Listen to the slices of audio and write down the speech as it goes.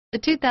The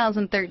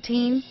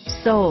 2013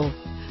 Soul.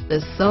 The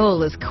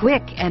Soul is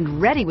quick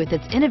and ready with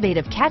its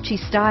innovative, catchy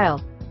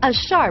style. A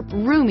sharp,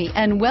 roomy,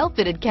 and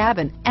well-fitted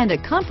cabin, and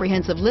a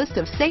comprehensive list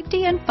of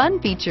safety and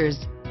fun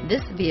features.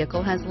 This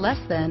vehicle has less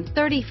than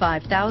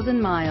 35,000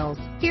 miles.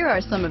 Here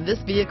are some of this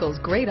vehicle's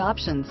great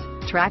options: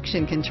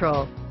 traction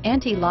control,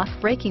 anti-lock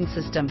braking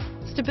system,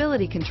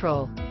 stability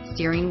control,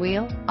 steering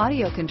wheel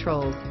audio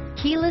controls,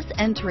 keyless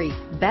entry,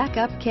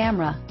 backup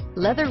camera,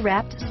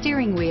 leather-wrapped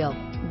steering wheel,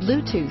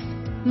 Bluetooth,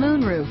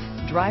 moonroof,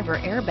 driver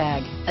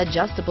airbag,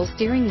 adjustable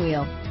steering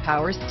wheel,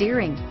 power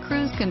steering,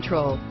 cruise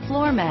control,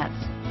 floor mats,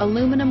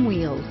 aluminum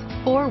wheels,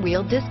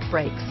 four-wheel disc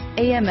brakes,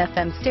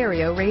 AM/FM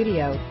stereo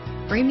radio,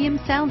 premium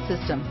sound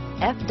system,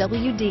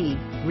 FWD,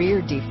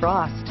 rear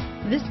defrost.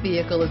 This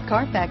vehicle is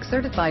Carfax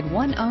certified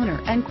one owner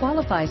and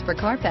qualifies for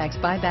Carfax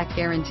buyback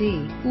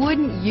guarantee.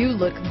 Wouldn't you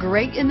look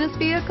great in this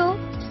vehicle?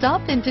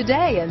 Stop in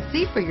today and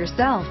see for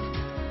yourself.